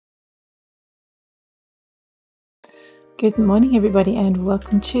Good morning everybody and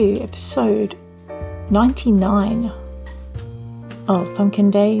welcome to episode 99 of Pumpkin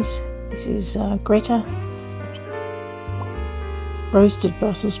Days. This is Greta. Roasted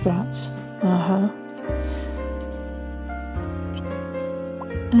Brussels sprouts.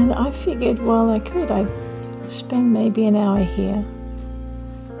 And I figured while I could, I'd spend maybe an hour here.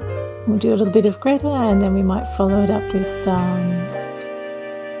 We'll do a little bit of Greta and then we might follow it up with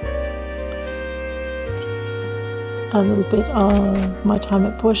a little bit of my time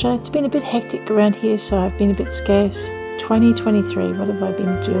at Porsche. It's been a bit hectic around here, so I've been a bit scarce. 2023, what have I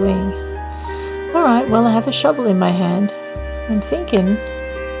been doing? Alright, well I have a shovel in my hand. I'm thinking,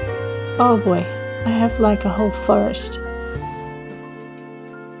 oh boy, I have like a whole forest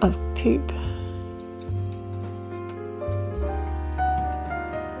of poop.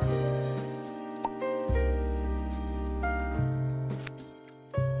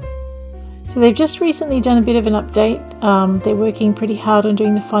 So they've just recently done a bit of an update. They're working pretty hard on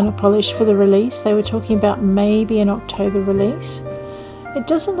doing the final polish for the release. They were talking about maybe an October release. It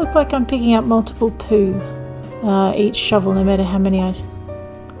doesn't look like I'm picking up multiple poo each shovel, no matter how many I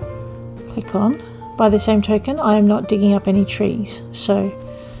click on. By the same token, I am not digging up any trees. So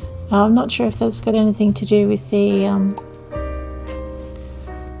I'm not sure if that's got anything to do with the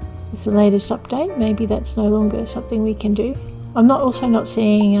latest update. Maybe that's no longer something we can do. I'm also not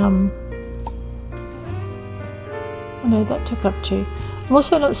seeing no, that took up two. I'm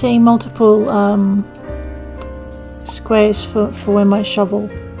also not seeing multiple squares for where my shovel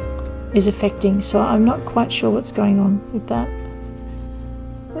is affecting, so I'm not quite sure what's going on with that.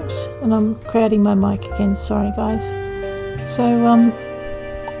 Oops, and I'm crowding my mic again, sorry guys. So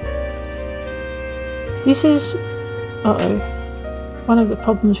this is one of the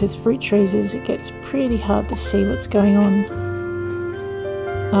problems with fruit trees is it gets pretty hard to see what's going on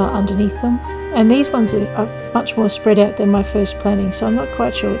underneath them. And these ones are much more spread out than my first planting, so I'm not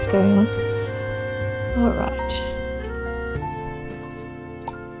quite sure what's going on. Alright.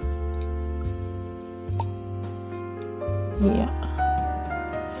 Yeah.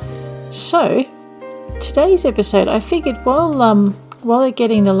 So, today's episode, I figured while they're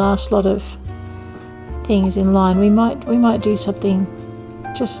getting the last lot of things in line, we might do something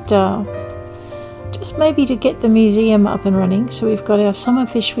just maybe to get the museum up and running. So we've got our summer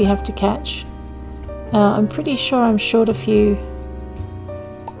fish we have to catch. I'm pretty sure I'm short a few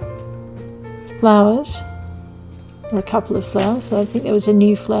flowers, or a couple of flowers. So I think there was a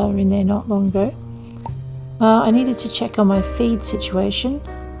new flower in there not long ago. I needed to check on my feed situation,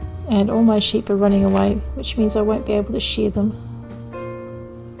 and all my sheep are running away, which means I won't be able to shear them.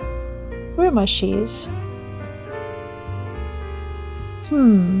 Where are my shears?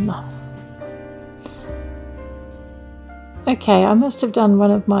 Okay, I must have done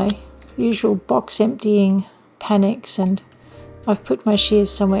one of my usual box emptying panics and I've put my shears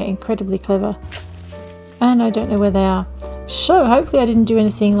somewhere incredibly clever and I don't know where they are. So hopefully I didn't do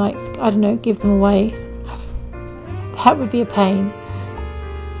anything like, I don't know, give them away. That would be a pain.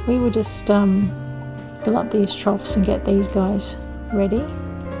 We will just fill up these troughs and get these guys ready.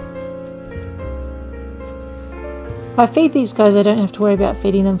 If I feed these guys I don't have to worry about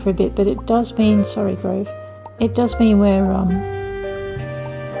feeding them for a bit, but it does mean, sorry Grove, it does mean we're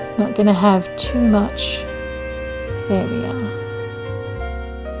not going to have too much. There we are.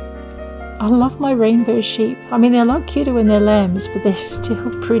 I love my rainbow sheep. I mean, they're a lot cuter when they're lambs, but they're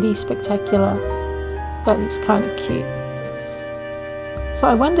still pretty spectacular. That is kind of cute. So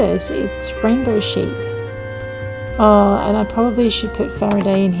I wonder, it's rainbow sheep. Oh, and I probably should put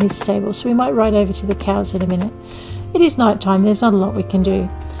Faraday in his stable, so we might ride over to the cows in a minute. It is night time, there's not a lot we can do.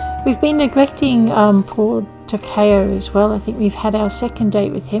 We've been neglecting poor Takeo as well. I think we've had our second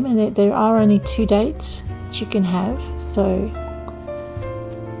date with him, and there are only 2 dates that you can have, so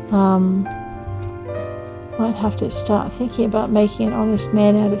might have to start thinking about making an honest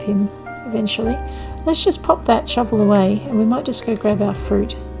man out of him eventually. Let's just pop that shovel away and we might just go grab our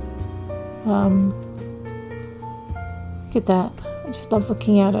fruit. Look at that. I just love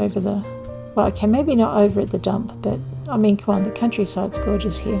looking out over the, well okay, maybe not over at the dump, but I mean come on, the countryside's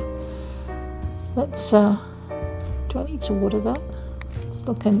gorgeous here. Let's do I need to water that?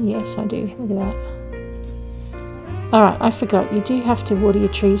 Looking, yes I do, look at that. Alright, I forgot, you do have to water your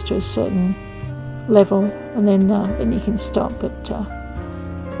trees to a certain level and then you can stop, but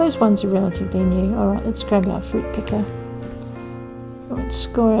those ones are relatively new. Alright, let's grab our fruit picker. Let's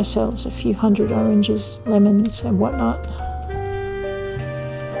score ourselves a few hundred oranges, lemons and whatnot.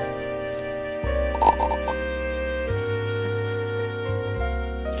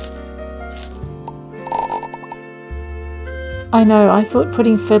 I know, I thought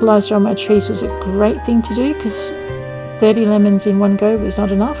putting fertilizer on my trees was a great thing to do because 30 lemons in one go was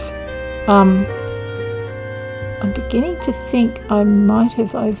not enough. I'm beginning to think I might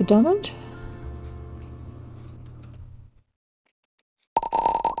have overdone it.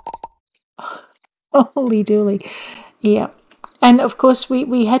 Holy dooly. Yeah. And of course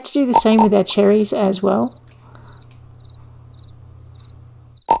we had to do the same with our cherries as well.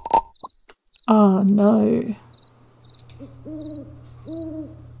 Oh no.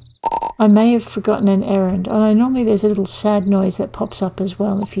 I may have forgotten an errand. Oh no, normally there's a little sad noise that pops up as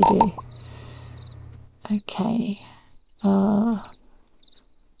well if you do. Okay. Alright,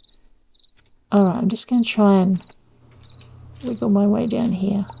 I'm just going to try and wiggle my way down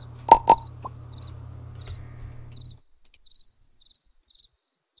here.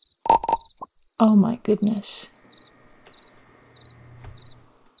 Oh my goodness.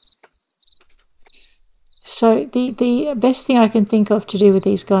 So the best thing I can think of to do with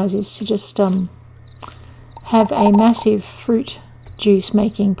these guys is to just have a massive fruit juice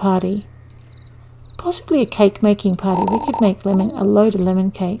making party. Possibly a cake making party. We could make a load of lemon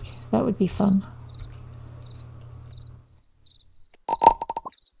cake. That would be fun.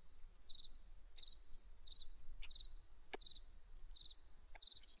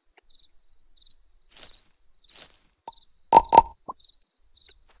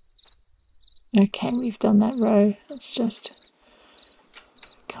 Okay, we've done that row. Let's just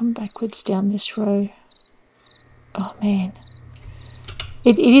come backwards down this row. Oh man.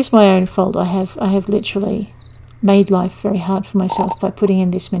 It is my own fault. I have literally made life very hard for myself by putting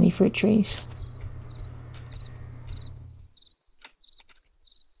in this many fruit trees.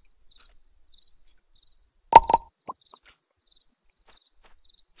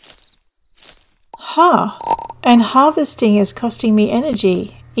 Ha! And harvesting is costing me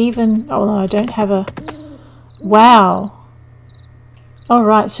energy. Even, oh no, I don't have a, wow.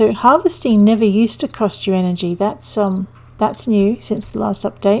 Alright, so harvesting never used to cost you energy. That's new since the last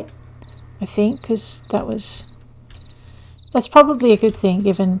update, I think, because that's probably a good thing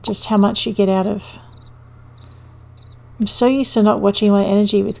given just how much you get out of. I'm so used to not watching my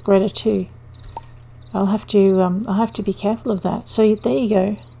energy with Greta too. I'll have to be careful of that. So there you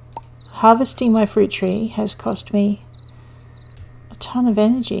go. Harvesting my fruit tree has cost me a ton of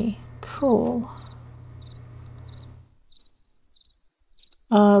energy. Cool.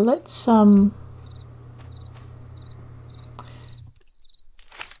 Let's so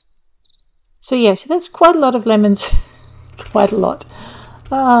yeah, so that's quite a lot of lemons. Quite a lot.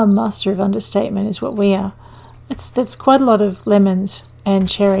 Master of understatement is what we are. That's quite a lot of lemons and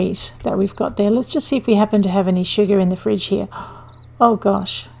cherries that we've got there. Let's just see if we happen to have any sugar in the fridge here. Oh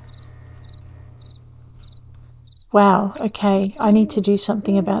gosh. Wow, okay, I need to do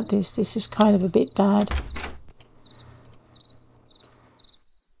something about this. This is kind of a bit bad.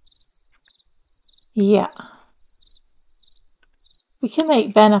 Yeah. We can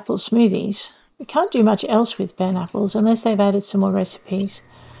make banapple smoothies. We can't do much else with banapples unless they've added some more recipes.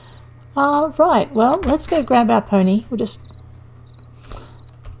 Right, well, let's go grab our pony. We'll just...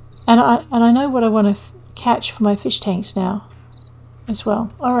 And I know what I want to catch for my fish tanks now as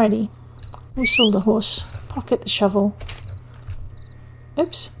well. Alrighty. Whistle the horse. Pocket the shovel.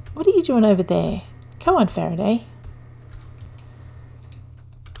 Oops, what are you doing over there? Come on, Faraday.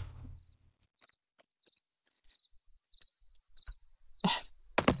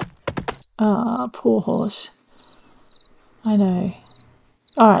 Ah, poor horse. I know.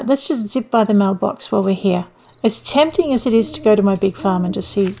 Alright, let's just zip by the mailbox while we're here. As tempting as it is to go to my big farm and just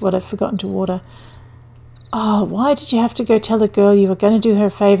see what I've forgotten to water. Oh, why did you have to go tell a girl you were going to do her a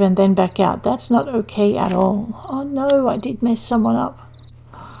favour and then back out? That's not okay at all. Oh no, I did mess someone up.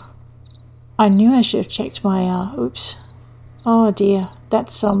 I knew I should have checked my, oops. Oh dear,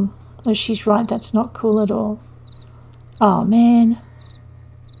 that's, no, she's right, that's not cool at all. Oh man.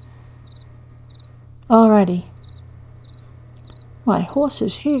 Alrighty. My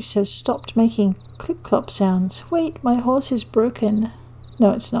horse's hooves have stopped making clip-clop sounds. Wait, my horse is broken.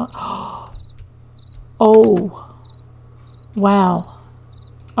 No, it's not. Oh, wow.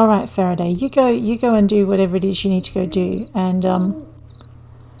 All right, Faraday, you go and do whatever it is you need to go do, and I'm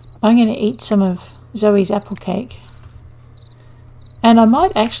going to eat some of Zoe's apple cake, and I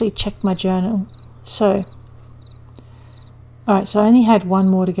might actually check my journal. So, all right, so I only had one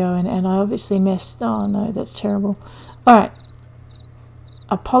more to go, and I obviously messed. Oh no, that's terrible. All right,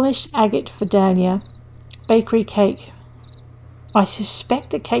 a polished agate for Dahlia, bakery cake. I suspect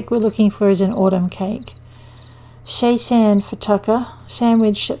the cake we're looking for is an autumn cake. Seitan for Tucker.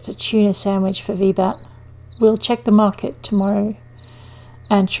 Sandwich, that's a tuna sandwich for VBAT. We'll check the market tomorrow.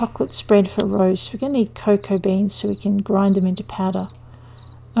 And chocolate spread for Rose. We're going to need cocoa beans so we can grind them into powder.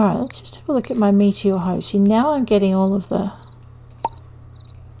 Alright, let's just have a look at my meteor hoe. See, now I'm getting all of the...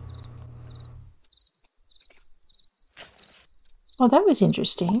 Oh, that was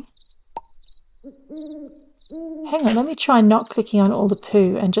interesting. Hang on, let me try not clicking on all the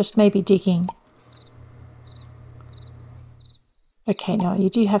poo and just maybe digging. Okay, no, you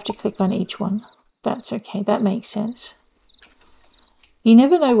do have to click on each one. That's okay, that makes sense. You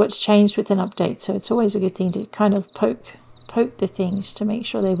never know what's changed with an update, so it's always a good thing to kind of poke the things to make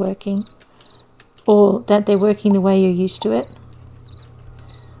sure they're working, or that they're working the way you're used to it.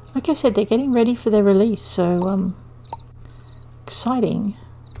 Like I said, they're getting ready for their release, so exciting.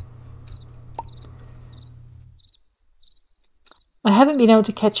 I haven't been able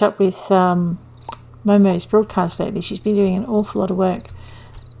to catch up with Momo's broadcast lately. She's been doing an awful lot of work,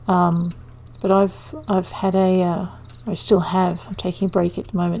 but I've had I still have, I'm taking a break at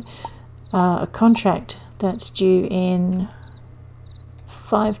the moment, a contract that's due in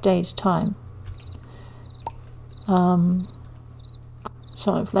 5 days time.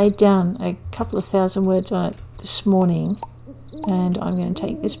 So I've laid down a couple of thousand words on it this morning, and I'm going to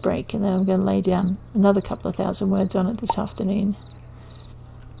take this break, and then I'm going to lay down another couple of thousand words on it this afternoon.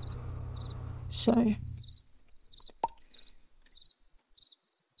 So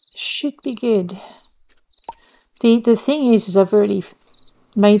should be good. The thing is I've already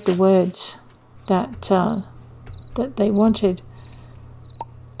made the words that that they wanted,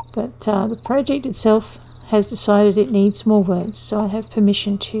 but the project itself has decided it needs more words, so I have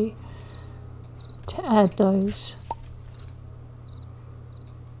permission to add those.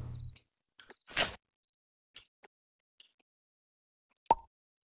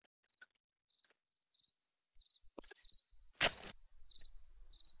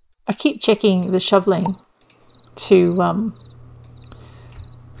 I keep checking the shoveling to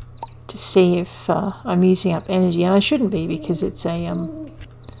see if I'm using up energy, and I shouldn't be, because it's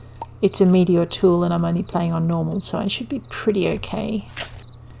a meteor tool and I'm only playing on normal, so I should be pretty okay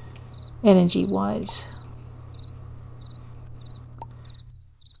energy wise.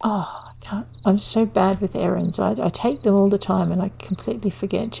 Oh, I can't, I'm so bad with errands. I take them all the time and I completely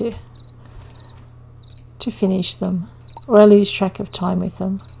forget to finish them, or I lose track of time with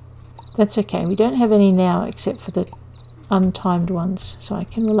them. That's okay, we don't have any now except for the untimed ones, so I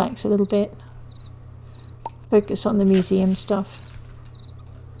can relax a little bit, focus on the museum stuff.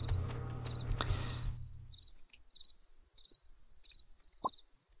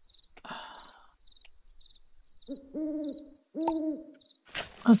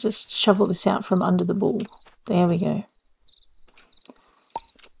 I'll just shovel this out from under the ball. There we go.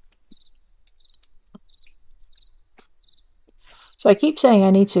 So I keep saying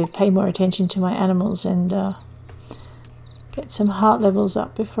I need to pay more attention to my animals and get some heart levels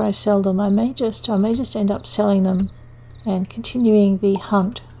up before I sell them. I may just end up selling them and continuing the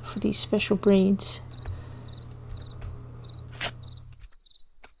hunt for these special breeds.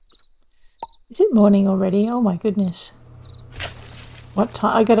 Is it morning already? Oh my goodness. What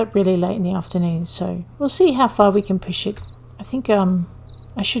time? I got up really late in the afternoon, so we'll see how far we can push it. I think I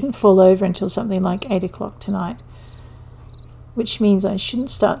shouldn't fall over until something like 8 o'clock tonight, which means I shouldn't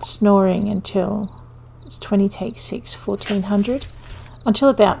start snoring until it's 20 take 6, 1400, until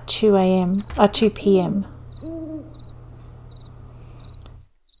about 2 p.m.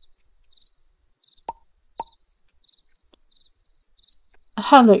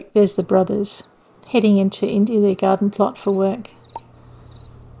 Ah, look, there's the brothers heading into their garden plot for work.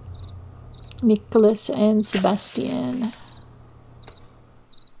 Nicholas and Sebastian.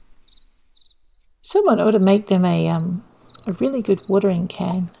 Someone ought to make them a really good watering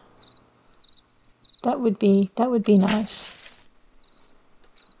can. That would be nice.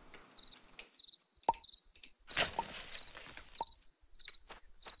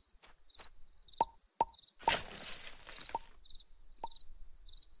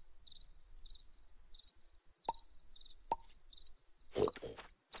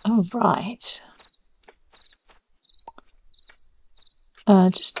 Oh, right.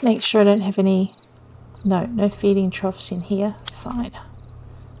 Just make sure I don't have any... No feeding troughs in here. Fine.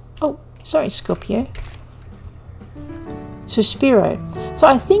 Oh, sorry, Scorpio. Suspiro. So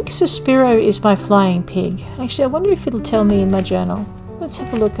I think Suspiro is my flying pig. Actually, I wonder if it'll tell me in my journal. Let's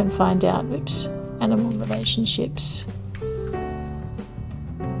have a look and find out. Oops. Animal relationships.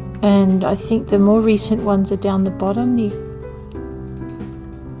 And I think the more recent ones are down the bottom.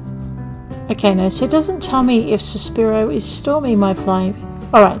 Okay, no, so it doesn't tell me if Suspiro is Stormy, my flying...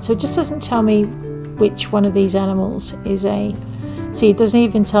 Alright, so it just doesn't tell me which one of these animals is a... See, it doesn't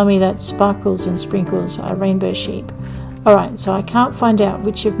even tell me that Sparkles and Sprinkles are rainbow sheep. Alright, so I can't find out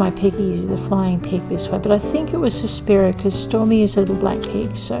which of my piggies is the flying pig this way, but I think it was Suspiro because Stormy is a little black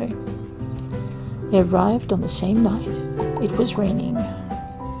pig, so they arrived on the same night. It was raining.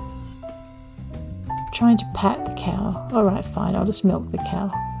 Trying to pat the cow. Alright, fine, I'll just milk the cow.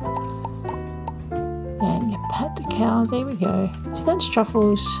 And pat the cow, there we go. So that's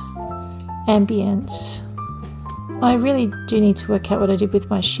Truffles, ambience. I really do need to work out what I did with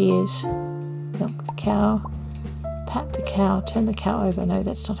my shears. Milk the cow. Pat the cow, turn the cow over. No,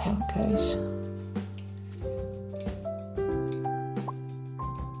 that's not how it goes.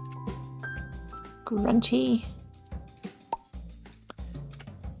 Grunty.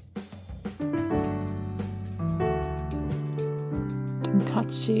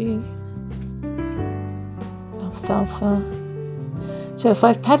 Tonkatsu. Alfalfa. So if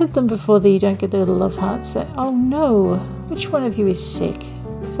I've patted them before, you don't get the little love hearts. That, oh no! Which one of you is sick?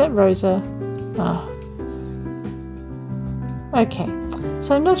 Is that Rosa? Ah. Okay,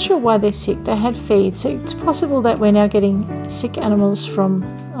 so I'm not sure why they're sick. They had feed, so it's possible that we're now getting sick animals from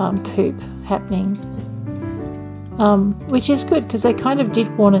poop happening, which is good because they kind of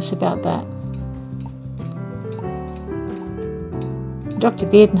did warn us about that. Dr.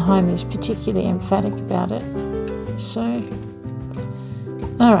 Beardenheim is particularly emphatic about it. So,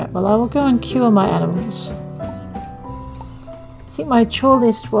 alright, well I will go and cure my animals. I think my chore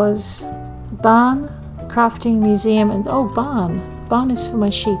list was barn, crafting, museum, and oh, barn. Barn is for my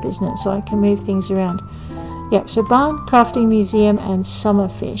sheep, isn't it? So I can move things around. Yep, so barn, crafting, museum, and summer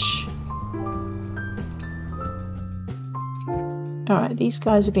fish. Alright, these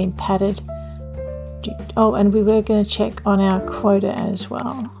guys have been patted. Oh, and we were going to check on our quota as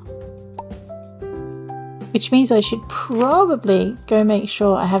well. Which means I should probably go make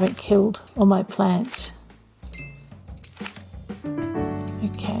sure I haven't killed all my plants.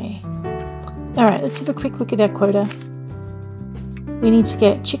 Okay. Alright, let's have a quick look at our quota. We need to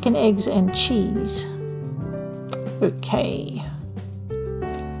get chicken, eggs, and cheese. Okay.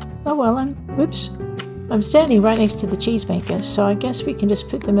 Oh well, I'm standing right next to the cheesemaker, so I guess we can just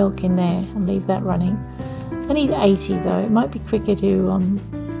put the milk in there and leave that running. I need 80 though. It might be quicker to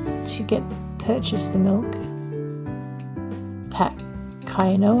purchase the milk. Pack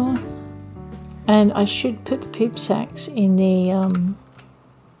Kainoa. And I should put the poop sacks in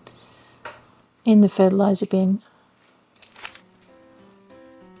the fertilizer bin.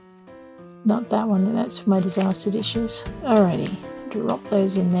 Not that one, that's for my disaster dishes. Alrighty, drop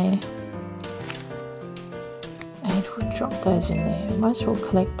those in there. And we'll drop those in there. Might as well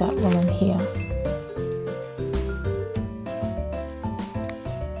collect that while I'm here.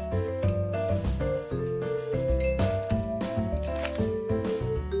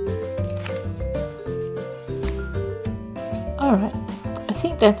 Alright, I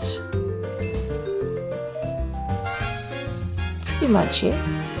think that's pretty much it.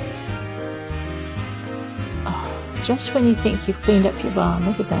 Oh, just when you think you've cleaned up your barn,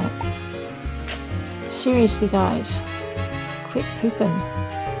 look at that. Seriously guys, quit pooping.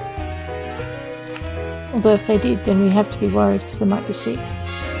 Although if they did, then we have to be worried because they might be sick.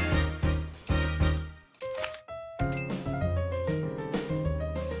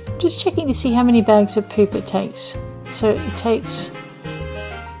 Just checking to see how many bags of poop it takes. So it takes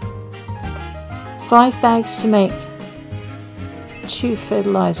 5 bags to make 2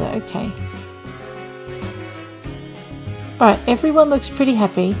 fertilizer. Okay. Alright, everyone looks pretty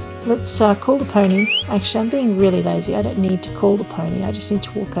happy. Let's call the pony. Actually, I'm being really lazy. I don't need to call the pony. I just need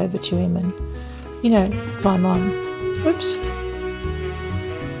to walk over to him and, you know, climb on. Oops.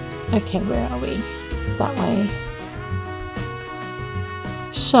 Okay, where are we? That way.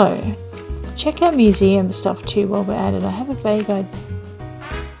 So, check out museum stuff too while we're at it. I have a vague idea.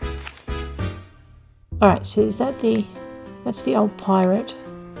 Alright, so is that that's the old pirate.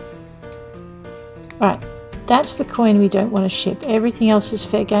 Alright, that's the coin we don't want to ship. Everything else is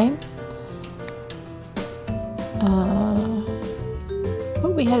fair game. I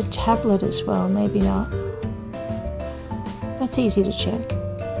thought we had a tablet as well, maybe not. That's easy to check.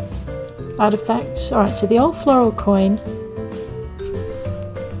 Artifacts. Alright, so the old floral coin.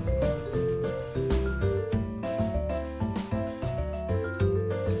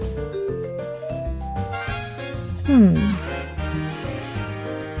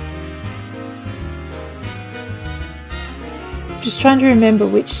 Just trying to remember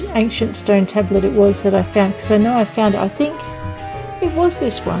which ancient stone tablet it was that I found, because I know I found it. I think it was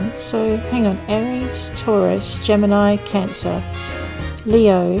this one. So hang on. Aries, Taurus, Gemini, Cancer,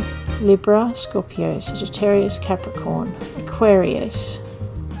 Leo, Libra, Scorpio, Sagittarius, Capricorn, Aquarius.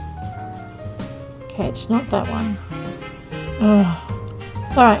 Okay, it's not that one.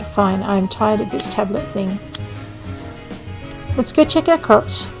 Alright, fine. I'm tired of this tablet thing. let's go check our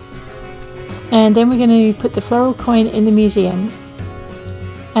crops. And then we're going to put the floral coin in the museum.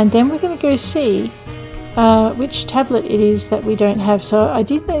 And then we're going to go see which tablet it is that we don't have. So I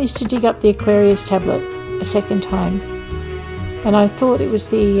did manage to dig up the Aquarius tablet a second time. And I thought it was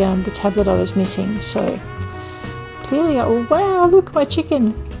the tablet I was missing. So clearly, oh wow, look, my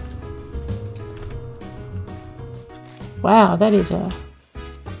chicken. Wow, that is a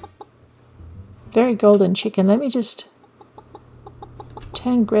very golden chicken. Let me just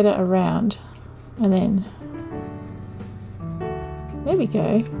turn Greta around and then there we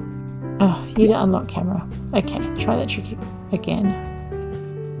go. Oh, you to unlock camera. Okay, try that trick again.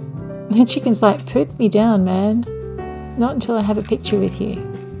 The chicken's like, put me down, man. Not until I have a picture with you.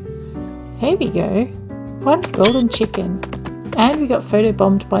 There we go. One golden chicken. And we got photo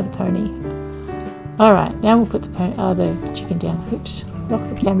bombed by the pony. Alright, now we'll put the chicken down. Oops, lock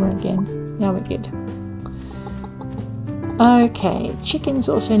the camera again. Now we're good. Okay, chickens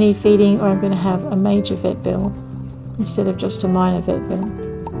also need feeding or I'm going to have a major vet bill instead of just a minor vet bill.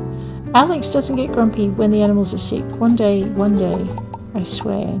 Alex doesn't get grumpy when the animals are sick. One day, I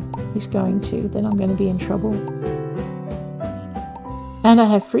swear, he's going to. Then I'm going to be in trouble. And I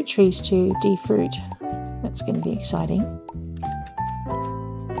have fruit trees to defruit. That's going to be exciting.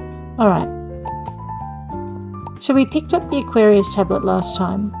 Alright. So we picked up the Aquarius tablet last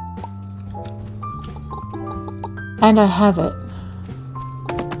time. And I have it.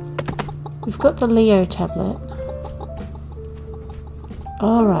 We've got the Leo tablet.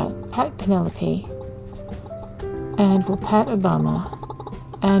 Alright, pat Penelope. And we'll pat Obama.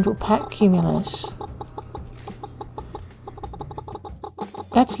 And we'll pat Cumulus.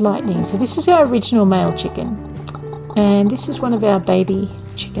 That's Lightning. So this is our original male chicken. And this is one of our baby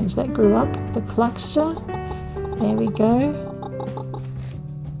chickens that grew up. The Cluckster. There we go.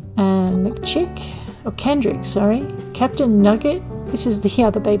 And McChick. Or Kendrick, sorry. Captain Nugget. This is the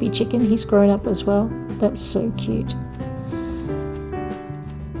other baby chicken. He's grown up as well. That's so cute.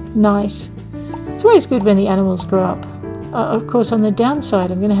 Nice. It's always good when the animals grow up. Of course, on the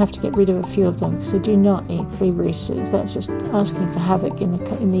downside, I'm going to have to get rid of a few of them because I do not need 3 roosters. That's just asking for havoc in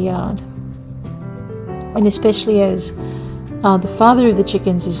the yard. And especially as the father of the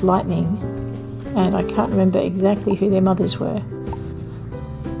chickens is Lightning, and I can't remember exactly who their mothers were.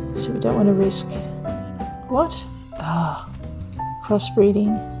 So we don't want to risk... What? Ah,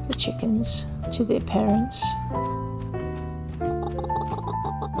 crossbreeding the chickens to their parents.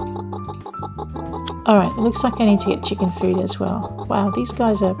 Alright, it looks like I need to get chicken food as well. Wow, these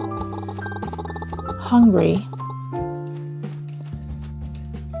guys are hungry.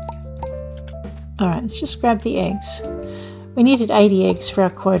 Alright, let's just grab the eggs. We needed 80 eggs for our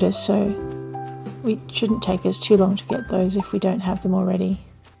quota, so it shouldn't take us too long to get those if we don't have them already.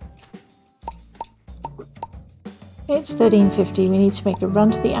 It's 13:50. We need to make a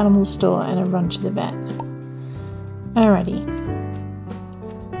run to the animal store and a run to the vet. Alrighty.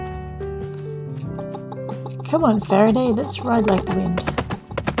 Come on, Faraday, let's ride like the wind.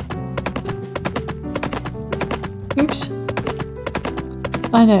 Oops.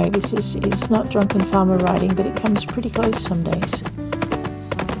 I know, this is not drunken farmer riding, but it comes pretty close some days.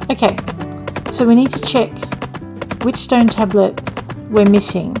 Okay, so we need to check which stone tablet we're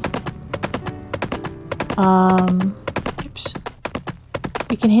missing. Oops.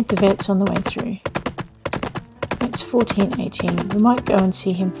 We can hit the vets on the way through. It's 14:18. We might go and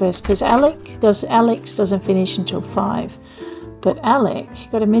see him first because Alex doesn't finish until 5. But Alec,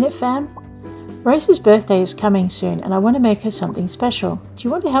 got a minute, fam? Rose's birthday is coming soon and I want to make her something special. Do you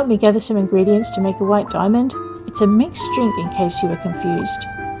want to help me gather some ingredients to make a white diamond? It's a mixed drink in case you were confused.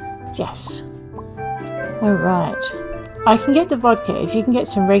 Yes. Alright. I can get the vodka if you can get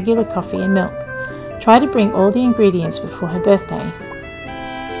some regular coffee and milk. Try to bring all the ingredients before her birthday.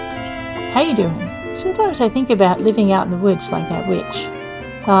 How you doing? Sometimes I think about living out in the woods like that witch.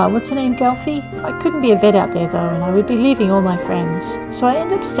 What's her name, Gelfie? I couldn't be a vet out there though, and I would be leaving all my friends, so I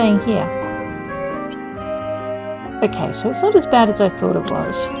end up staying here. Okay, so it's not as bad as I thought it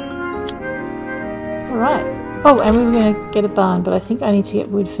was. Alright. Oh, and we were going to get a barn, but I think I need to get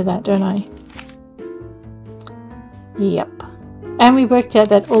wood for that, don't I? Yep. And we worked out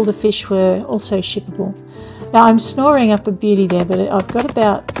that all the fish were also shippable. Now I'm snoring up a beauty there, but I've got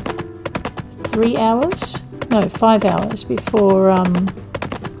about 3 hours? No, 5 hours before I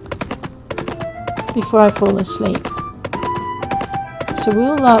fall asleep. So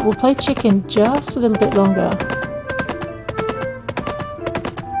we'll play chicken just a little bit longer.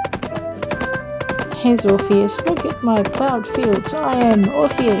 Here's Orpheus. Look at my ploughed fields. I am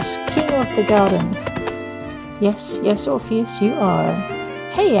Orpheus, king of the garden. Yes, yes, Orpheus, you are.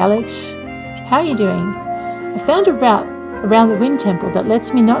 Hey, Alex. How are you doing? I found a route around the wind temple that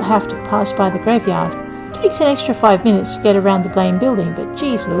lets me not have to pass by the graveyard. Takes an extra 5 minutes to get around the blame building, but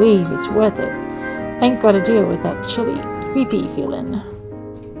geez Louise, it's worth it. Ain't got to deal with that chilly, creepy feeling.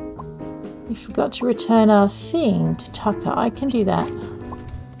 We forgot to return our thing to Tucker. I can do that.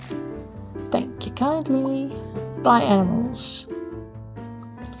 Thank you kindly. Bye, animals.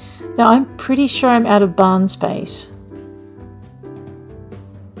 Now, I'm pretty sure I'm out of barn space.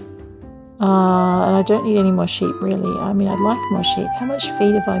 And I don't need any more sheep, really. I mean, I'd like more sheep. How much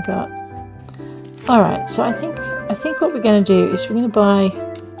feed have I got? Alright, so I think what we're going to do is we're going to buy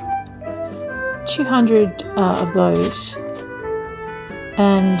 200 of those.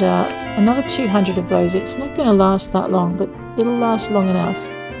 And another 200 of those. It's not going to last that long, but it'll last long enough.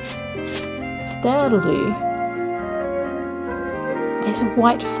 That'll do. There's a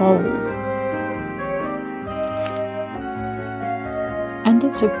white foal. And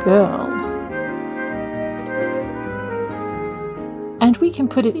it's a girl. And we can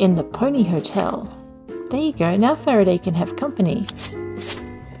put it in the Pony Hotel. There you go. Now Faraday can have company.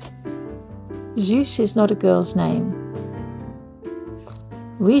 Zeus is not a girl's name.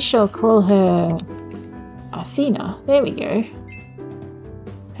 We shall call her Athena. There we go.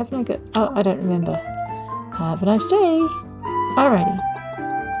 Haven't I got... Oh, I don't remember. Have a nice day. Alrighty.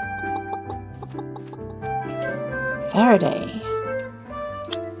 Faraday.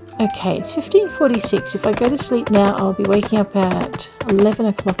 Okay, it's 15:46. If I go to sleep now, I'll be waking up at 11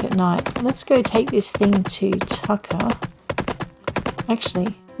 o'clock at night. Let's go take this thing to Tucker.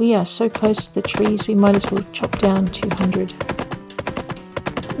 Actually, we are so close to the trees, we might as well chop down 200.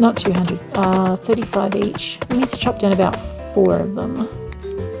 Not 200, 35 each. We need to chop down about 4 of them.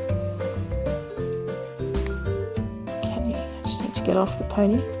 Okay, I just need to get off the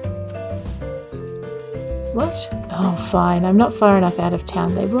pony. What? Oh, fine. I'm not far enough out of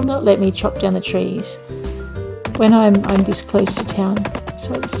town. They will not let me chop down the trees when I'm this close to town.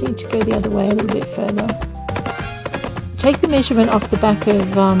 So I just need to go the other way a little bit further. Take the measurement off the back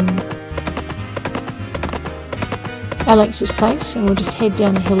of Alex's place, and we'll just head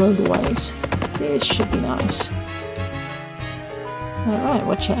down the hill all the ways. This should be nice. Alright,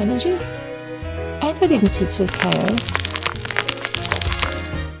 watch your energy. And I didn't see to KO.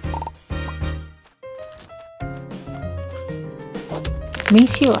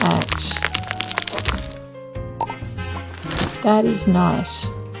 Meteor Axe. That is nice.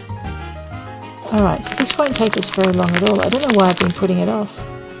 Alright, so this won't take us very long at all. I don't know why I've been putting it off.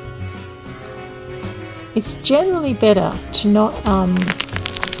 It's generally better to not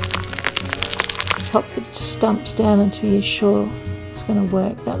chop the stumps down until you're sure it's going to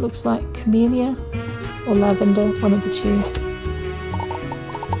work. That looks like camellia or lavender, one of the two.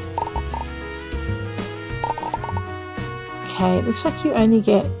 Okay, it looks like you only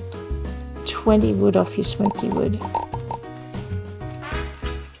get 20 wood off your smoky wood.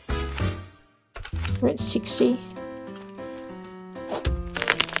 We're at 60.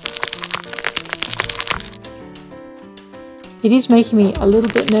 It is making me a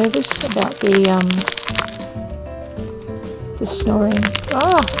little bit nervous about the snoring.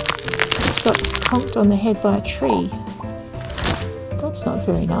 Ah! It's got conked on the head by a tree. That's not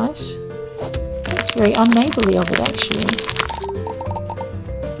very nice. That's very unneighbourly of it, actually.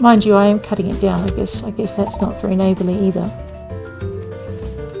 Mind you, I am cutting it down. I guess that's not very neighbourly either.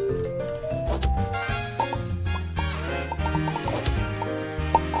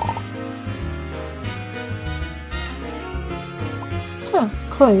 Oh,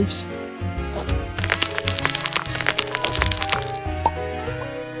 cloves.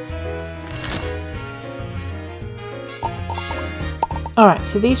 Alright,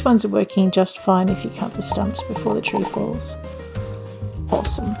 so these ones are working just fine if you cut the stumps before the tree falls.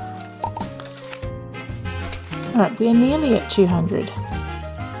 Awesome. Alright, we are nearly at 200.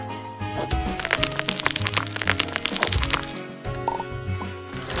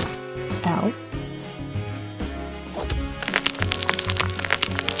 Ow.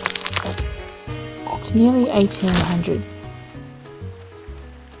 It's nearly 1800.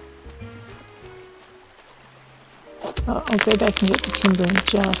 Oh, I'll go back and get the timber and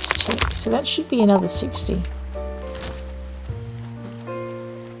just check. So that should be another 60.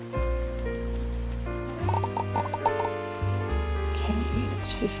 Okay,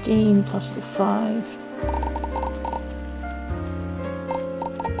 it's 15 plus the 5.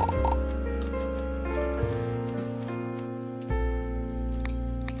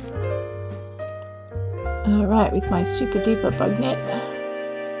 Alright, with my super duper bug net.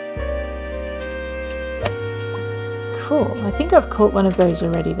 Cool, I think I've caught one of those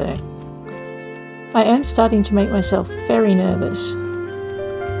already though. I am starting to make myself very nervous.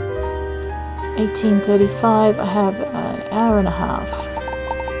 1835, I have hour and a half.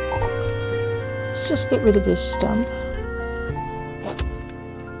 Let's just get rid of this stump.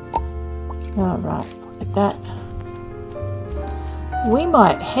 Alright, like that. We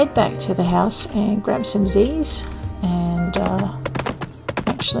might head back to the house and grab some Z's, and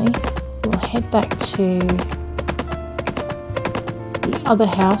actually we'll head back to the other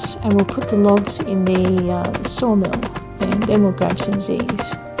house and we'll put the logs in the sawmill, and then we'll grab some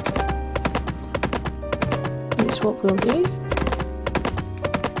Z's. Here's what we'll do.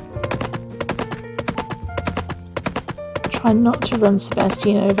 Try not to run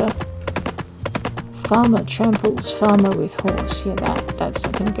Sebastian over. Farmer tramples farmer with horse. Yeah, that's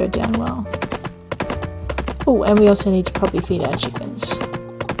not going to go down well. Oh, and we also need to probably feed our chickens.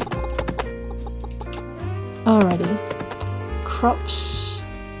 Alrighty. Crops.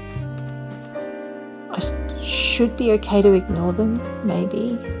 I should be okay to ignore them,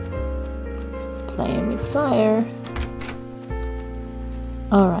 maybe. Playing with fire.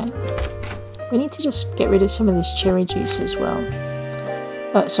 Alright. We need to just get rid of some of this cherry juice as well.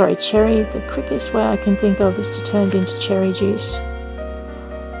 Sorry, cherry. The quickest way I can think of is to turn it into cherry juice.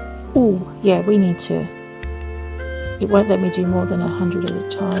 Oh, yeah, we need to. It won't let me do more than 100 at a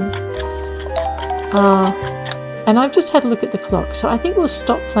time. And I've just had a look at the clock, so I think we'll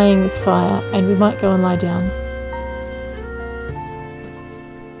stop playing with fire and we might go and lie down.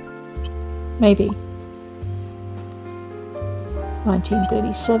 Maybe.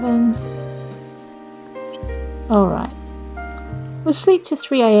 1937. Alright. We'll sleep to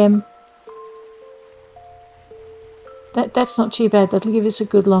 3 AM. That's not too bad. That'll give us a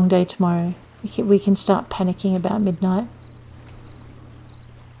good long day tomorrow. We can start panicking about midnight.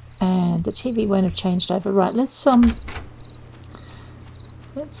 And the TV won't have changed over. Right, let's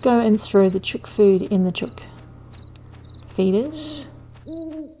go and throw the chook food in the chook feeders.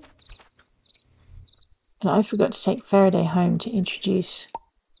 And I forgot to take Faraday home to introduce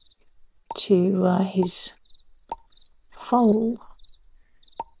to his foal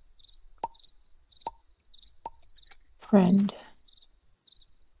friend.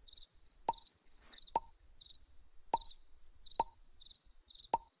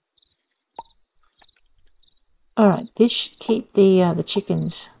 Alright, this should keep the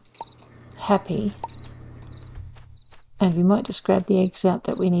chickens happy. And we might just grab the eggs out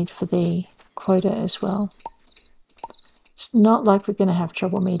that we need for the quota as well. It's not like we're going to have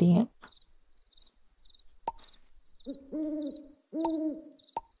trouble meeting it.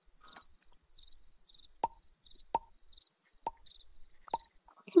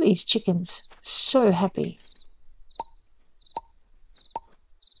 Look at these chickens, so happy.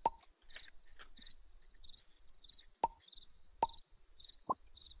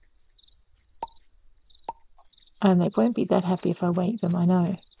 And they won't be that happy if I wake them, I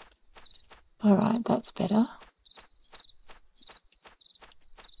know. Alright, that's better.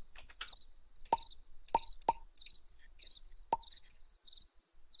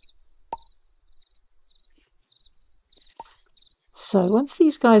 So once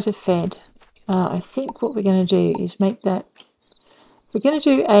these guys are fed, I think what we're going to do is make that... We're going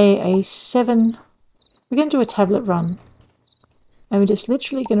to do a tablet run. And we're just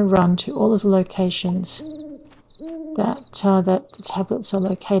literally going to run to all of the locations that the tablets are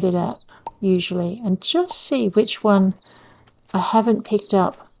located at usually, and just see which one I haven't picked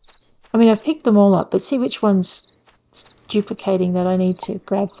up. I mean, I've picked them all up, but see which one's duplicating that I need to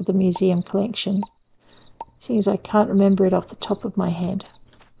grab for the museum collection. Seeing as I can't remember it off the top of my head.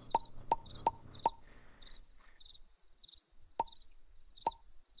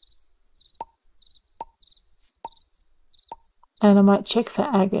 And I might check for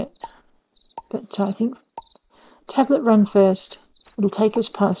agate, but I think tablet run first. It'll take us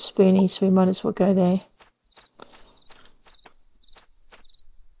past Spoonie, so we might as well go there.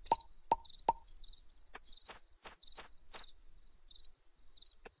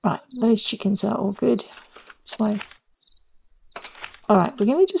 Right, those chickens are all good. That's why. Alright, we're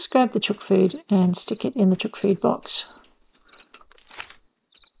going to just grab the chook food and stick it in the chook food box.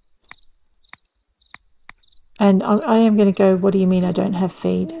 And I am going to go, what do you mean I don't have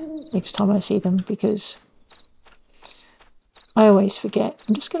feed, next time I see them, because I always forget.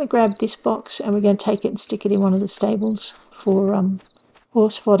 I'm just going to grab this box and we're going to take it and stick it in one of the stables for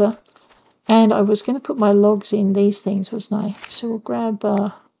horse fodder. And I was going to put my logs in these things, wasn't I? So we'll grab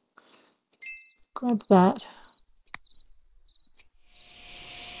that.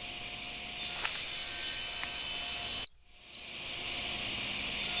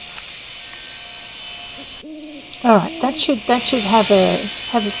 All right, that should have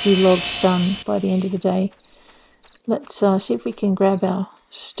a few logs done by the end of the day. Let's see if we can grab our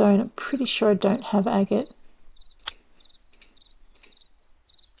stone. I'm pretty sure I don't have agate.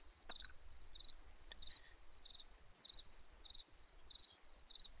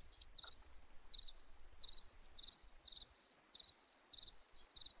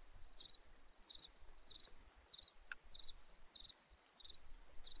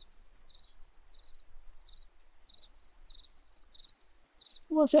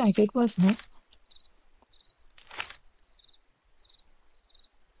 It was agate, wasn't it?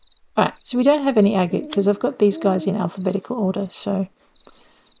 Alright, so we don't have any agate because I've got these guys in alphabetical order, so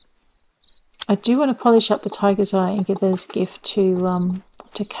I do want to polish up the tiger's eye and give that as a gift to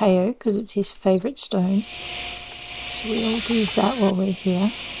Ko because it's his favourite stone. So we'll do that while we're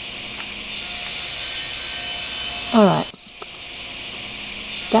here. Alright.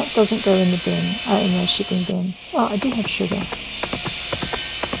 That doesn't go in the bin, in the shipping bin. Oh, I do have sugar.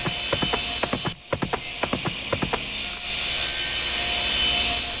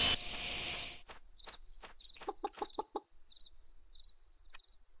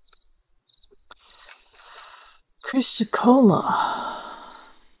 Chrysocolla.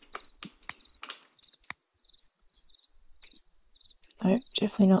 No,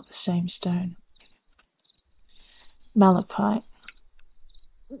 definitely not the same stone. Malachite.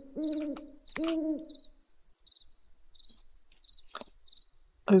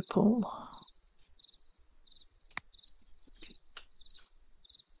 Opal.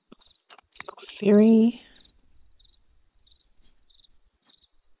 Porphyry.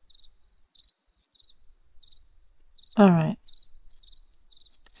 Alright.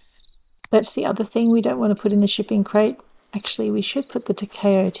 That's the other thing we don't want to put in the shipping crate. Actually, we should put the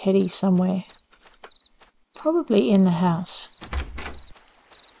Takeo teddy somewhere. Probably in the house.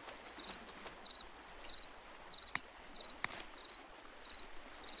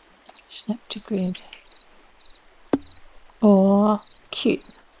 Snap to grid. Oh, cute.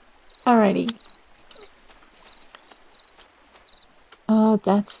 Alrighty.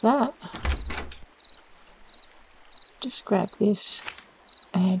 That's that. Just grab this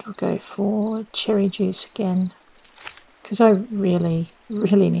and we'll go for cherry juice again because I really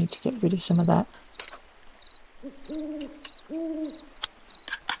need to get rid of some of that.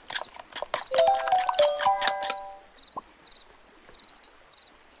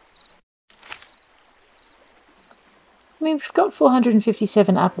 I mean, we've got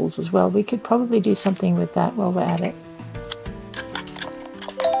 457 apples as well. We could probably do something with that while we're at it.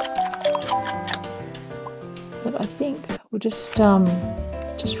 But I think we'll just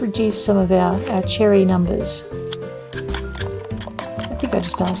reduce some of our cherry numbers. I think I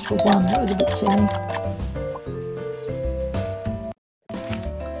just asked for one. That was a bit silly.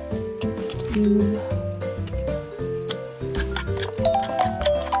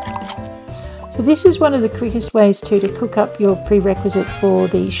 So this is one of the quickest ways to cook up your prerequisite for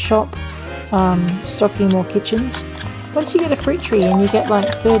the shop stocking more kitchens. Once you get a fruit tree and you get like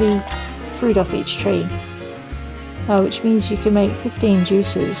 30 fruit off each tree, which means you can make 15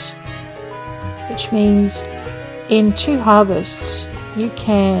 juices, which means in 2 harvests you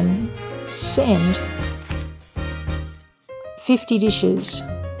can send 50 dishes.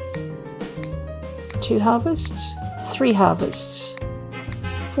 2 harvests, 3 harvests,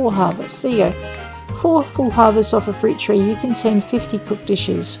 4 harvests. There you go. 4 full harvests off a fruit tree, you can send 50 cooked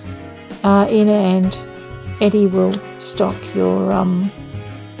dishes in, and Eddie will stock your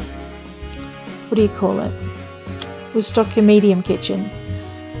what do you call it? We'll stock your medium kitchen,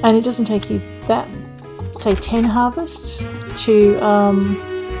 and it doesn't take you that, say, 10 harvests to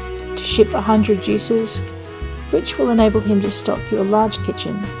ship 100 juices, which will enable him to stock your large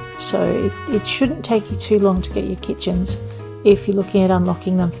kitchen. So it shouldn't take you too long to get your kitchens if you're looking at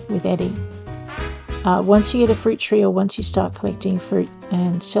unlocking them with Eddie. Once you get a fruit tree, or once you start collecting fruit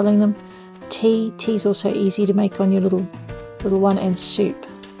and selling them, tea's also easy to make on your little one, and soup.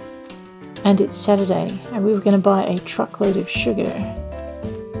 And it's Saturday, and we were going to buy a truckload of sugar.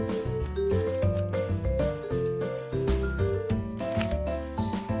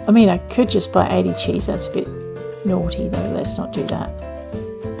 I mean, I could just buy 80 cheese. That's a bit naughty though. Let's not do that.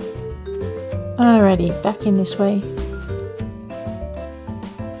 Alrighty, back in this way.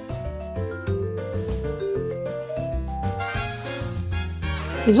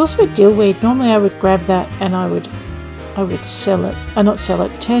 There's also dillweed. Normally I would grab that and I would sell it, not sell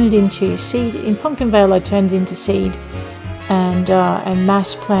it, turn it into seed. In Pumpkinvale I turned it into seed and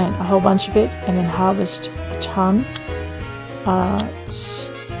mass plant a whole bunch of it and then harvest a ton.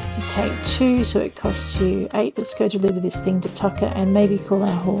 You take 2, so it costs you 8. Let's go deliver this thing to Tucker and maybe call our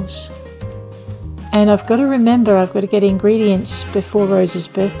horse. And I've got to remember I've got to get ingredients before Rose's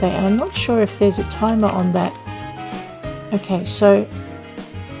birthday, and I'm not sure if there's a timer on that. Okay, so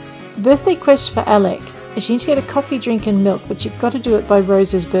the birthday quest for Alec is you need to get a coffee, drink and milk, but you've got to do it by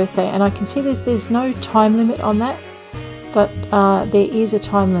Rose's birthday, and I can see there's no time limit on that, but there is a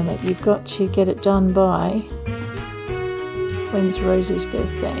time limit. You've got to get it done by, when's Rose's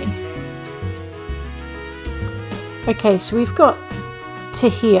birthday? Okay, so we've got to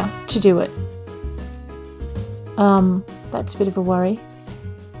here to do it. That's a bit of a worry.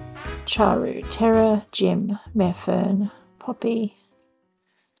 Charu, Tara, Jim, Mefern, Poppy,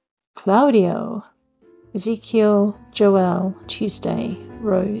 Claudio, Ezekiel, Joel, Tuesday,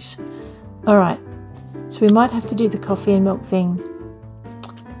 Rose. Alright, so we might have to do the coffee and milk thing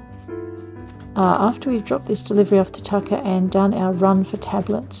after we've dropped this delivery off to Tucker and done our run for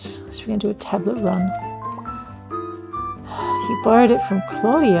tablets. So we're going to do a tablet run. You borrowed it from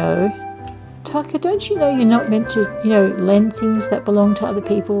Claudio. Tucker, don't you know you're not meant to, lend things that belong to other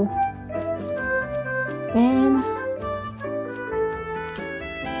people? Man.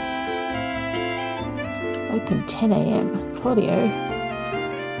 Open 10 AM. Claudio.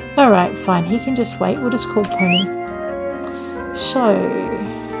 Alright, fine. He can just wait. We'll just call Pony. So,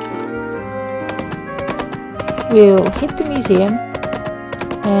 we'll hit the museum.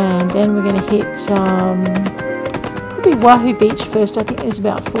 And then we're going to hit probably Wahoo Beach first. I think there's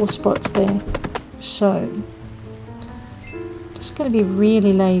about 4 spots there. So, just going to be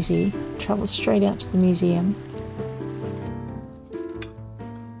really lazy. Travel straight out to the museum.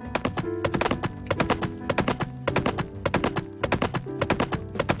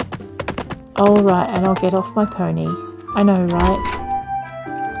 Alright, and I'll get off my pony. I know, right?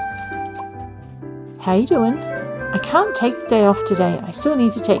 How you doing? I can't take the day off today. I still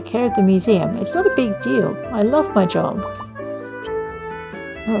need to take care of the museum. It's not a big deal. I love my job.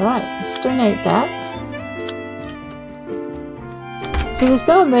 Alright, let's donate that. So there's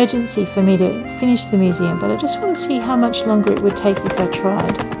no emergency for me to finish the museum, but I just want to see how much longer it would take if I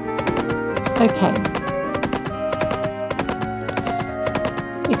tried. Okay.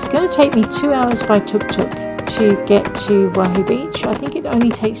 It's going to take me 2 hours by tuk-tuk to get to Wahoo Beach. I think it only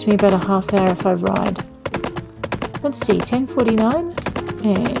takes me about a half hour if I ride. Let's see, 10:49,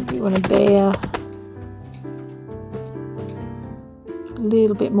 and we want to bear a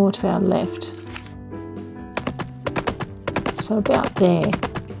little bit more to our left. So about there.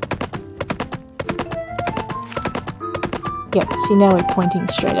 Yep, see now we're pointing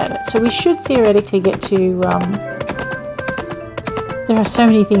straight at it. So we should theoretically get to... there are so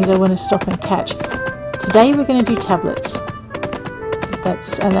many things I want to stop and catch. Today we're going to do tablets.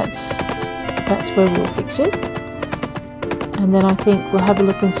 That's where we'll fix it. And then I think we'll have a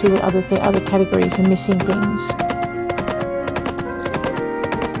look and see what other categories are missing things.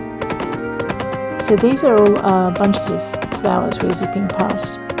 So these are all bunches of flowers we're zipping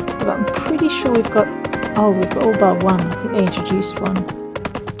past. But I'm pretty sure we've got all bar one. I think they introduced one.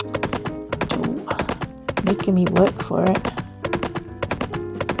 Ooh, making me work for it.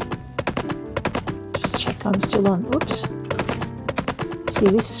 I'm still on. Oops. See,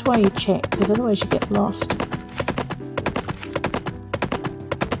 this is why you check, because otherwise you get lost.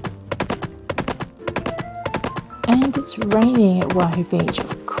 And it's raining at Wahoo Beach.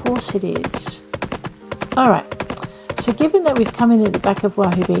 Of course it is. Alright. So given that we've come in at the back of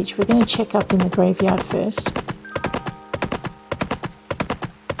Wahoo Beach, we're going to check up in the graveyard first.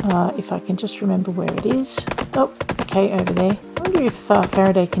 If I can just remember where it is. Oh, okay, over there. I wonder if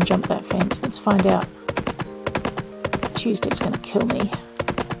Faraday can jump that fence. Let's find out. Tuesday's going to kill me.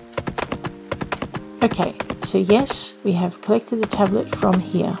 Okay, so yes, we have collected the tablet from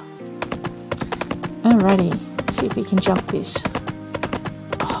here. Alrighty, let's see if we can jump this.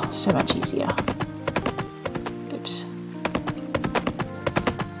 Oh, so much easier. Oops.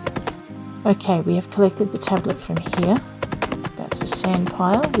 Okay, we have collected the tablet from here. That's a sand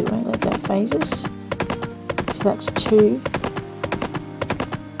pile. We won't let that phase us. So that's 2.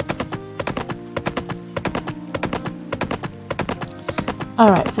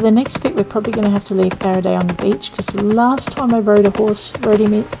 Alright, for the next bit we're probably going to have to leave Faraday on the beach, because the last time I rode a horse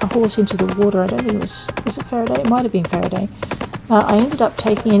into the water, I don't think it was it Faraday? It might have been Faraday. I ended up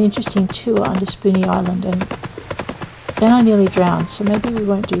taking an interesting tour under Spoony Island, and then I nearly drowned, so maybe we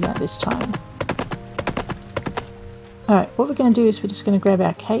won't do that this time. Alright, what we're going to do is we're just going to grab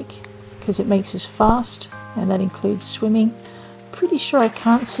our cake, because it makes us fast, and that includes swimming. Pretty sure I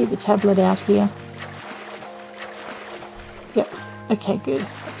can't see the tablet out here. Yep. Okay, good.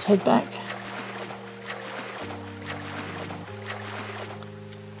 Let's head back.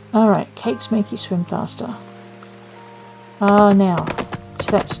 Alright, cakes make you swim faster. Now.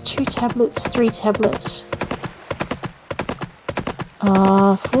 So that's 2 tablets, 3 tablets.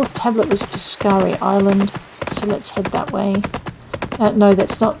 4th tablet was Piscari Island, so let's head that way. No,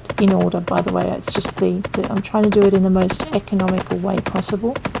 that's not in order, by the way. It's just I'm trying to do it in the most economical way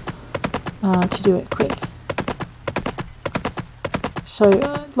possible to do it quick. So,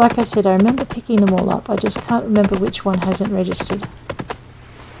 like I said, I remember picking them all up. I just can't remember which one hasn't registered.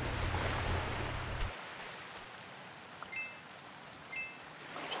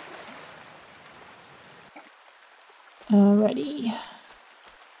 Alrighty.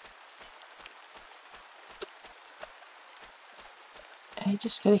 You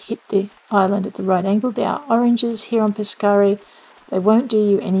just got to hit the island at the right angle. There are oranges here on Pescari. They won't do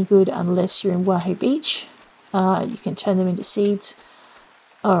you any good unless you're in Wahoo Beach. You can turn them into seeds.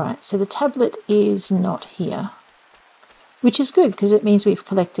 Alright, so the tablet is not here, which is good because it means we've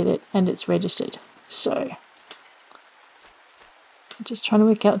collected it and it's registered. So, I'm just trying to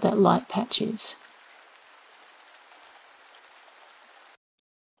work out what that light patch is.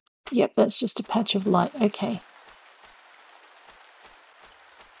 Yep, that's just a patch of light. Okay.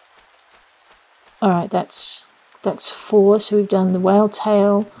 Alright, that's 4. So we've done the whale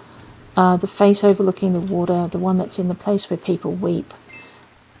tail, the face overlooking the water, the one that's in the place where people weep,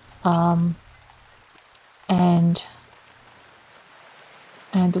 and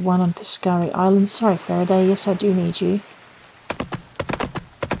the one on Pescari Island. Sorry, Faraday, yes, I do need you.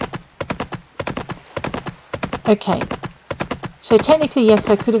 Okay, so technically, yes,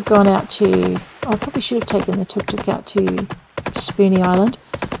 I could have gone out to... I probably should have taken the tuk-tuk out to Spoony Island.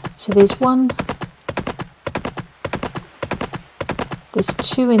 So there's 1... There's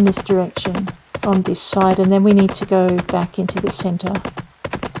 2 in this direction on this side, and then we need to go back into the centre.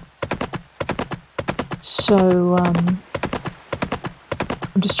 So I'm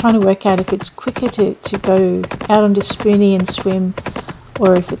just trying to work out if it's quicker to go out onto Spoony and swim,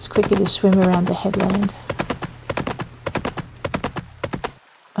 or if it's quicker to swim around the headland.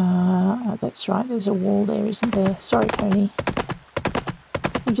 That's right, there's a wall there, isn't there? Sorry, pony.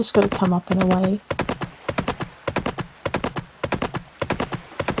 You've just got to come up and away.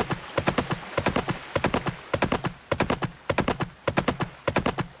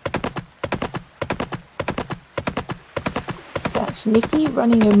 That's Nikki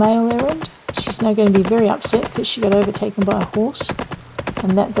running her mail errand. She's now going to be very upset because she got overtaken by a horse,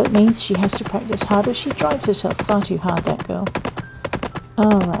 and that means she has to practice harder. She drives herself far too hard, that girl.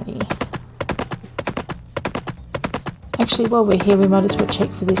 Alrighty. Actually, while we're here, we might as well check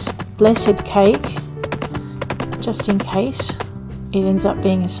for this blessed cake, just in case it ends up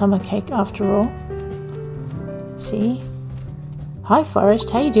being a summer cake after all. Let's see. Hi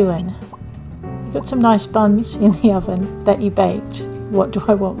Forrest, how you doing? You got some nice buns in the oven that you baked. What do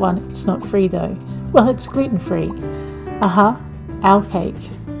I want one? It's not free though. Well, it's gluten-free. Owl cake.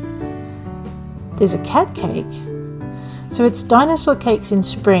 There's a cat cake. So it's dinosaur cakes in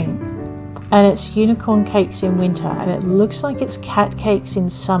spring, and it's unicorn cakes in winter, and it looks like it's cat cakes in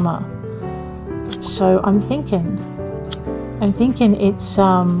summer. So I'm thinking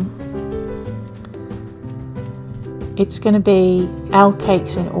it's going to be owl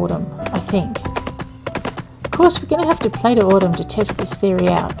cakes in autumn, I think. Of course, we're going to have to play to autumn to test this theory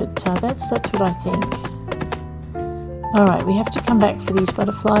out, but that's what I think. Alright, we have to come back for these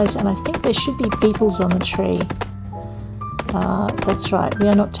butterflies, and I think there should be beetles on the tree. That's right, we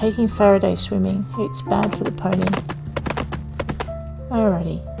are not taking Faraday swimming. It's bad for the pony.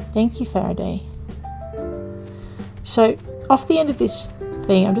 Alrighty, thank you Faraday. So, off the end of this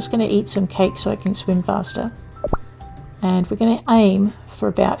thing, I'm just going to eat some cake so I can swim faster. And we're going to aim for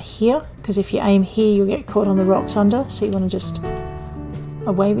about here, because if you aim here you'll get caught on the rocks under, so you want to just...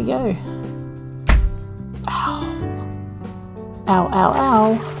 Away we go. Ow. Ow, ow,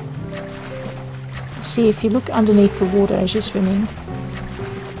 ow. See, if you look underneath the water as you're swimming,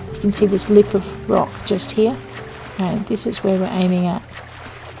 you can see this lip of rock just here, and this is where we're aiming at.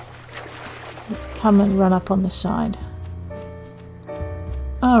 Come and run up on the side.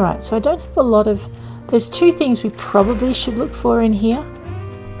 Alright, so I don't have a lot of... There's 2 things we probably should look for in here.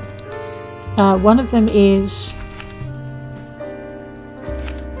 One of them is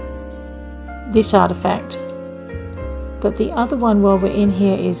this artifact. But the other one while we're in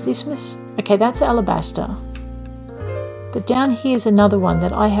here is this okay, that's alabaster. But down here is another one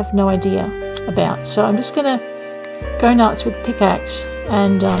that I have no idea about. So I'm just going to go nuts with the pickaxe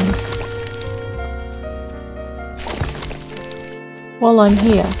and while I'm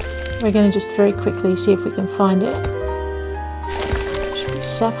here, we're going to just very quickly see if we can find it. Should be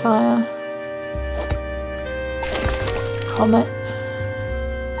sapphire, comet.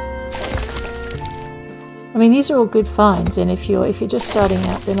 I mean, these are all good finds, and if you're just starting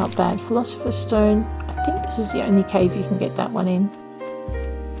out, they're not bad. Philosopher's Stone. I think this is the only cave you can get that one in.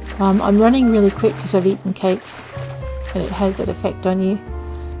 I'm running really quick because I've eaten cake, and it has that effect on you.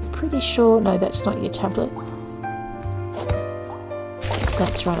 Pretty sure. No, that's not your tablet.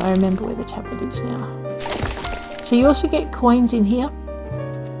 That's right. I remember where the tablet is now. So you also get coins in here.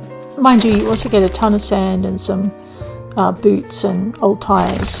 Mind you, you also get a ton of sand and some boots and old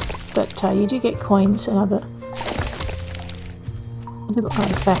tires. But you do get coins and other little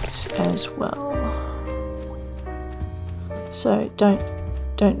artifacts as well. So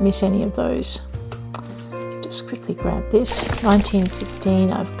don't miss any of those. just quickly grab this.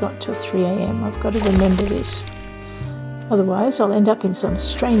 19:15, I've got till 3 AM. I've got to remember this. Otherwise, I'll end up in some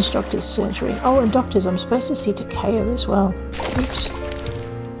strange doctor's surgery. Oh, and doctors, I'm supposed to see Takeo as well. Oops.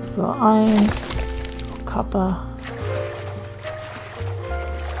 Or iron, or copper.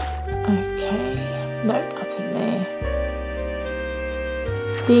 Okay. Nope, nothing there.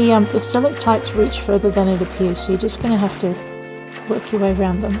 The stalactites reach further than it appears, so you're just going to have to work your way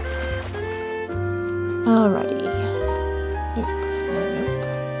around them. Alrighty. Nope.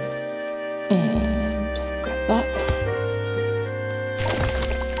 Nope. And grab that.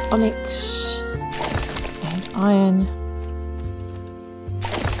 Onyx. And iron.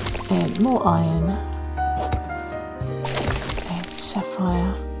 And more iron. And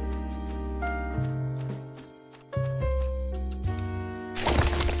sapphire.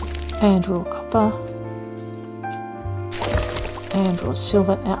 And raw copper. And raw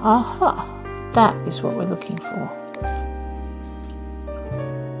silver. Now, aha! That is what we're looking for.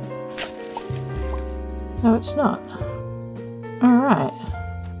 No, it's not. Alright.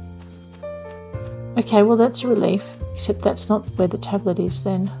 Okay, well that's a relief. Except that's not where the tablet is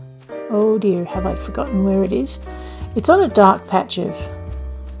then. Oh dear, have I forgotten where it is? It's on a dark patch of...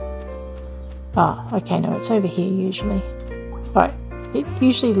 Ah, okay, no, it's over here usually. Right, it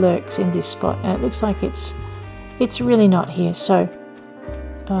usually lurks in this spot, and it looks like it's really not here, so...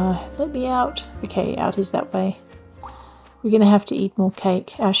 let me out. Okay, out is that way. We're going to have to eat more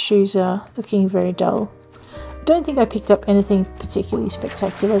cake. Our shoes are looking very dull. I don't think I picked up anything particularly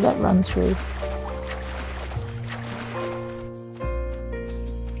spectacular that run through.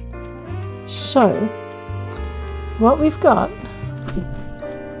 So, what we've got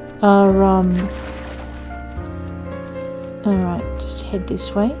are, alright, just head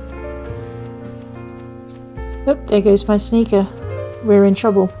this way. Oh, there goes my sneaker. We're in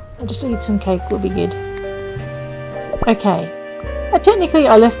trouble. I'll just eat some cake, we'll be good. Okay. Technically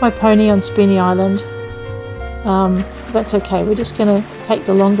I left my pony on Spoony Island. That's okay, we're just going to take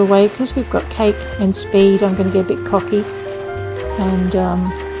the longer way because we've got cake and speed. I'm going to get a bit cocky and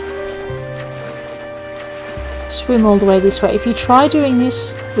swim all the way this way. If you try doing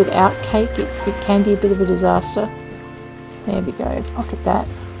this without cake, it can be a bit of a disaster. There we go, pocket that.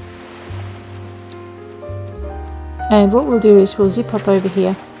 And what we'll do is we'll zip up over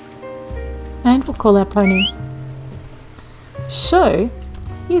here and we'll call our pony. So,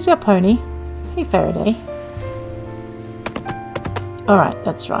 here's our pony. Hey Faraday. Alright,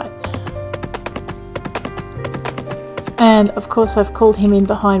 that's right. And of course I've called him in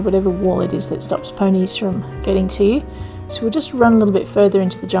behind whatever wall it is that stops ponies from getting to you. So we'll just run a little bit further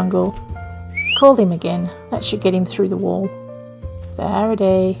into the jungle. Called him again. That should get him through the wall.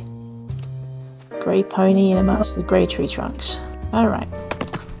 Faraday. Grey pony in amongst the grey tree trunks. Alright.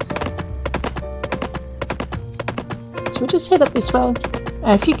 So we'll just head up this way.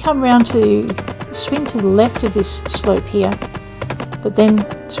 If you come round to swing to the left of this slope here, but then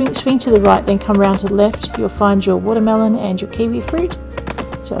swing to the right, then come round to the left, you'll find your watermelon and your kiwi fruit.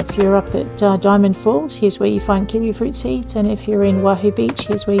 So if you're up at Diamond Falls, here's where you find kiwi fruit seeds, and if you're in Wahoo Beach,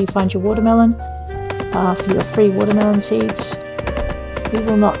 here's where you find your watermelon for your free watermelon seeds. We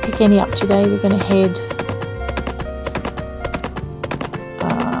will not pick any up today. We're going to head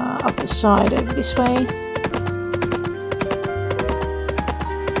up the side over this way.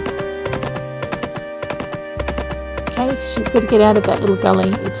 Okay, so you've got to get out of that little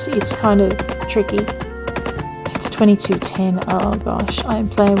gully. It's kind of tricky. It's 22:10. Oh gosh, I am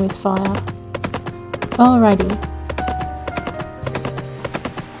playing with fire. Alrighty.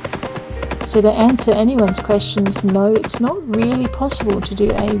 So to answer anyone's questions, no, it's not really possible to do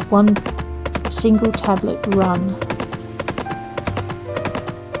a one single tablet run.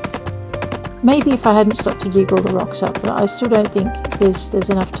 Maybe if I hadn't stopped to dig all the rocks up, but I still don't think there's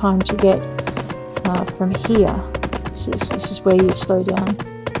enough time to get from here. This is where you slow down.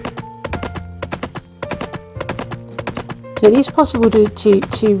 So it is possible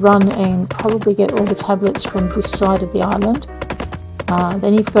to run and probably get all the tablets from this side of the island.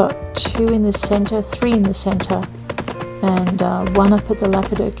 Then you've got 2 in the centre, 3 in the centre, and 1 up at the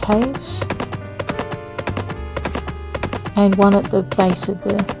Lapidot Caves, and 1 at the base of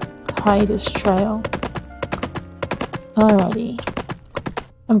the Hiatus Trail. Alrighty.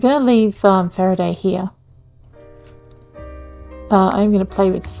 I'm going to leave Faraday here. I'm going to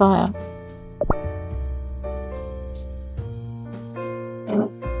play with fire.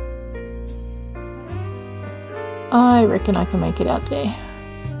 I reckon I can make it out there.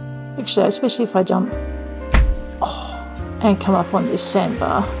 Actually, especially if I jump and come up on this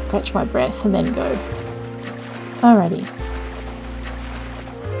sandbar, catch my breath, and then go. Alrighty.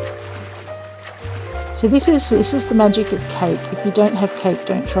 So this is the magic of cake. If you don't have cake,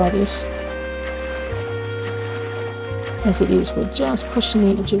 don't try this. As it is, we're just pushing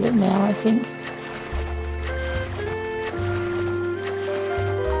the edge of it now, I think.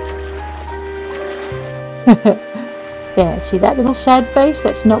 There, see that little sad face?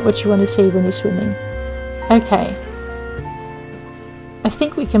 That's not what you want to see when you're swimming. Okay. I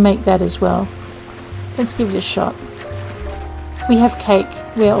think we can make that as well. Let's give it a shot. We have cake.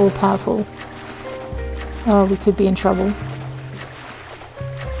 We are all powerful. Oh, we could be in trouble.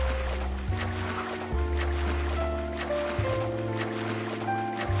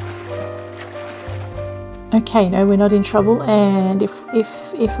 Okay, no, we're not in trouble. And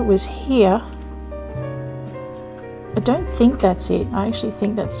if it was here, I don't think that's it. I actually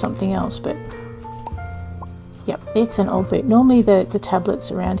think that's something else, but yep, it's an old boot. Normally the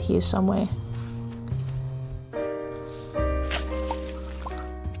tablet's around here somewhere.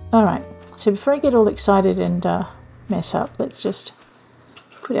 Alright, so before I get all excited and mess up, let's just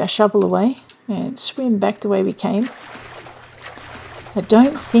put our shovel away and swim back the way we came. I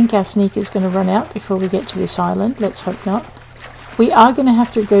don't think our sneaker's going to run out before we get to this island. Let's hope not. We are going to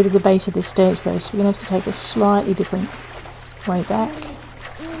have to go to the base of the stairs though, so we're going to have to take a slightly different way back.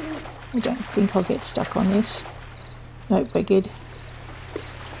 I don't think I'll get stuck on this. Nope, we're good.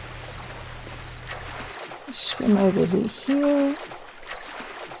 Swim over to here.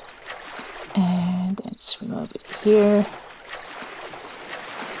 And then swim over to here.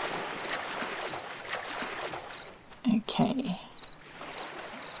 Okay.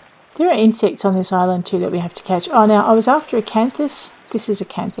 There are insects on this island too that we have to catch. Oh, now I was after a canthus. This is a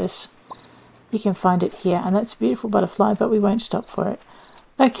canthus. You can find it here, and that's a beautiful butterfly, but we won't stop for it.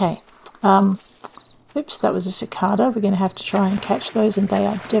 Okay. Oops, that was a cicada. We're going to have to try and catch those, and they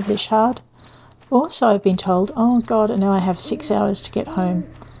are devilish hard. Also, I've been told, oh god, now I have 6 hours to get home.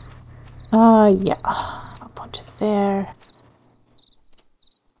 Yeah. Up onto there.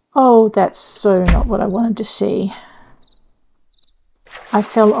 Oh, that's so not what I wanted to see. I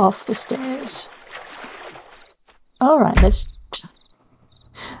fell off the stairs. Alright, let's...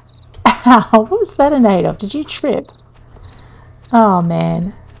 Ow, what was that an aid of? Did you trip? Oh,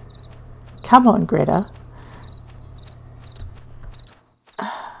 man. Come on, Greta.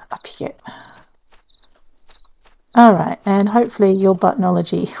 Up here. Alright, and hopefully your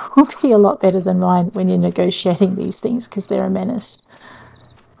buttonology will be a lot better than mine when you're negotiating these things, because they're a menace.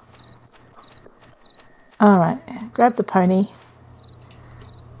 Alright, grab the pony.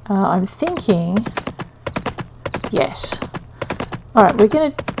 I'm thinking... Yes. Alright, we're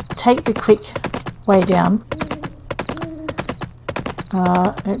going to take the quick way down.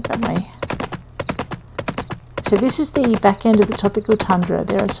 That way. So this is the back end of the tropical tundra.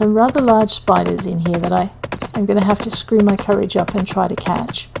 There are some rather large spiders in here that I'm going to have to screw my courage up and try to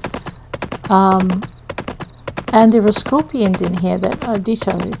catch. And there are scorpions in here that are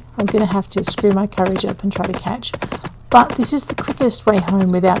ditto. I'm going to have to screw my courage up and try to catch. But this is the quickest way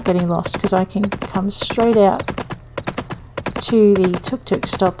home without getting lost, because I can come straight out to the tuk-tuk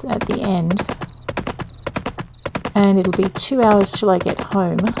stop at the end. And it'll be 2 hours till I get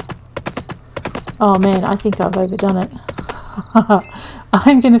home. Oh man, I think I've overdone it.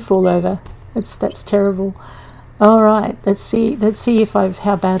 I'm going to fall over. That's terrible. Alright, let's see if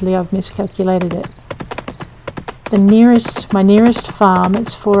how badly I've miscalculated it. My nearest farm,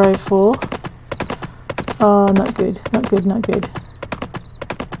 it's 404. Oh, not good, not good, not good.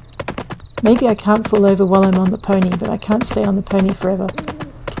 Maybe I can't fall over while I'm on the pony, but I can't stay on the pony forever.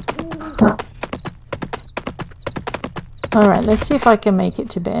 Alright, let's see if I can make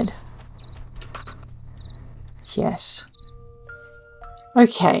it to bed. Yes.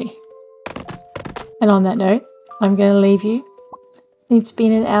 Okay. And on that note, I'm going to leave you. It's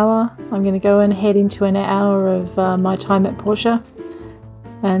been an hour. I'm going to go and head into an hour of my time at Porsche.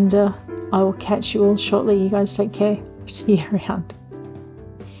 And I will catch you all shortly. You guys take care. See you around.